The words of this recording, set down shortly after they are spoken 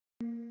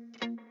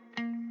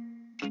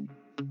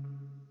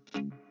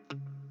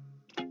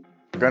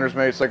Gunner's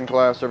Mate, 2nd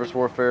Class Surface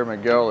Warfare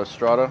Miguel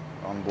Estrada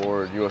on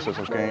board USS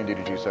O'Kane,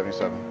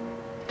 DDG-77.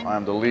 I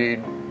am the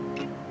lead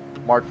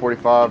Mark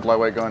 45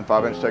 lightweight gun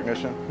 5-inch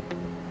technician.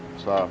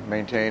 So I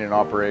maintain and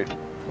operate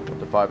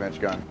the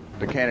 5-inch gun,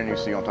 the cannon you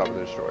see on top of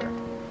the destroyer.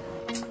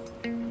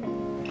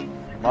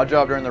 My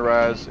job during the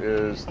RAS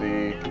is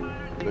the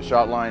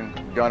shot line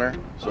gunner,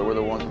 so we're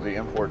the ones with the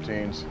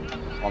M14s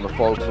on the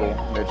forecastle,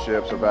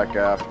 midships, or back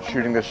aft,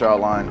 shooting the shot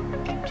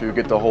line to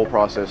get the whole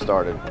process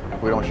started.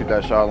 If we don't shoot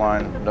that shot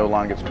line, no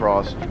line gets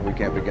crossed, we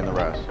can't begin the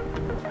RAS.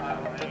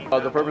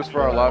 The purpose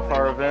for our live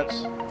fire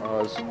events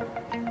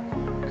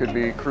could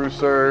be crew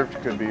served,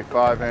 could be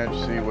 5-inch,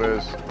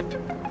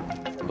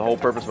 CWIS. The whole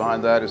purpose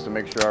behind that is to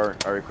make sure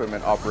our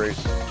equipment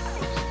operates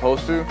as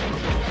supposed to,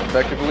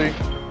 effectively,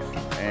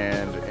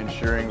 and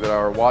ensuring that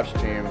our watch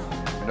team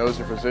knows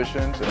their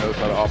positions and knows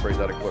how to operate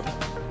that equipment.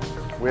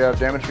 We have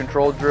damage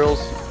control drills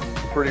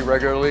pretty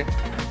regularly.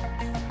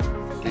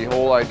 The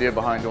whole idea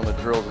behind doing the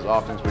drills as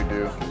often as we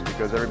do is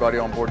because everybody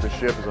on board the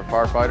ship is a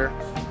firefighter,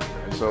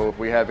 and so if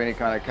we have any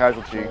kind of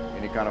casualty,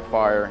 any kind of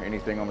fire,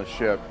 anything on the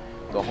ship,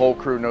 the whole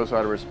crew knows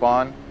how to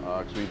respond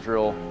because we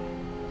drill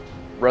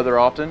rather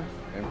often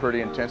and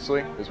pretty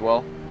intensely as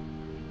well.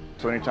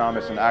 So anytime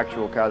it's an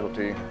actual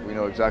casualty, we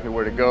know exactly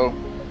where to go,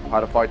 how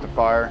to fight the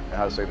fire, and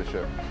how to save the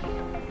ship.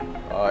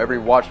 Every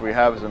watch we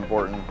have is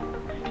important,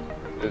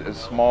 as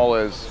small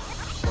as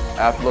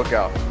aft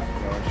lookout,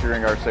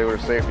 ensuring our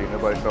sailors' safety,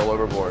 nobody fell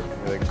overboard.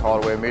 They can call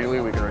it away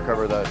immediately, we can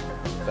recover that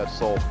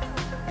soul.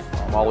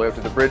 All the way up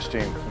to the bridge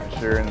team,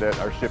 ensuring that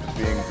our ship is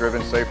being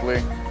driven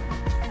safely,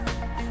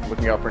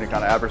 looking out for any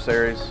kind of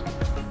adversaries,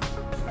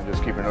 and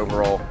just keeping an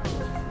overall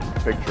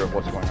picture of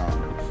what's going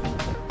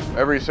on.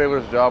 Every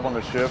sailor's job on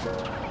the ship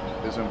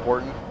is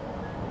important,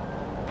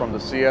 from the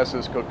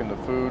CSs cooking the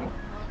food,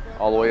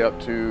 all the way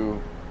up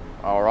to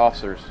our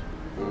officers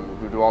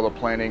who do all the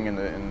planning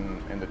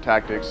and the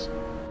tactics,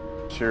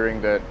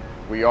 ensuring that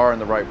we are in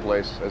the right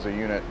place as a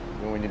unit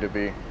when we need to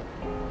be.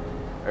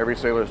 Every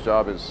sailor's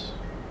job is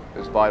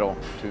vital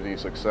to the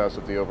success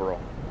of the overall.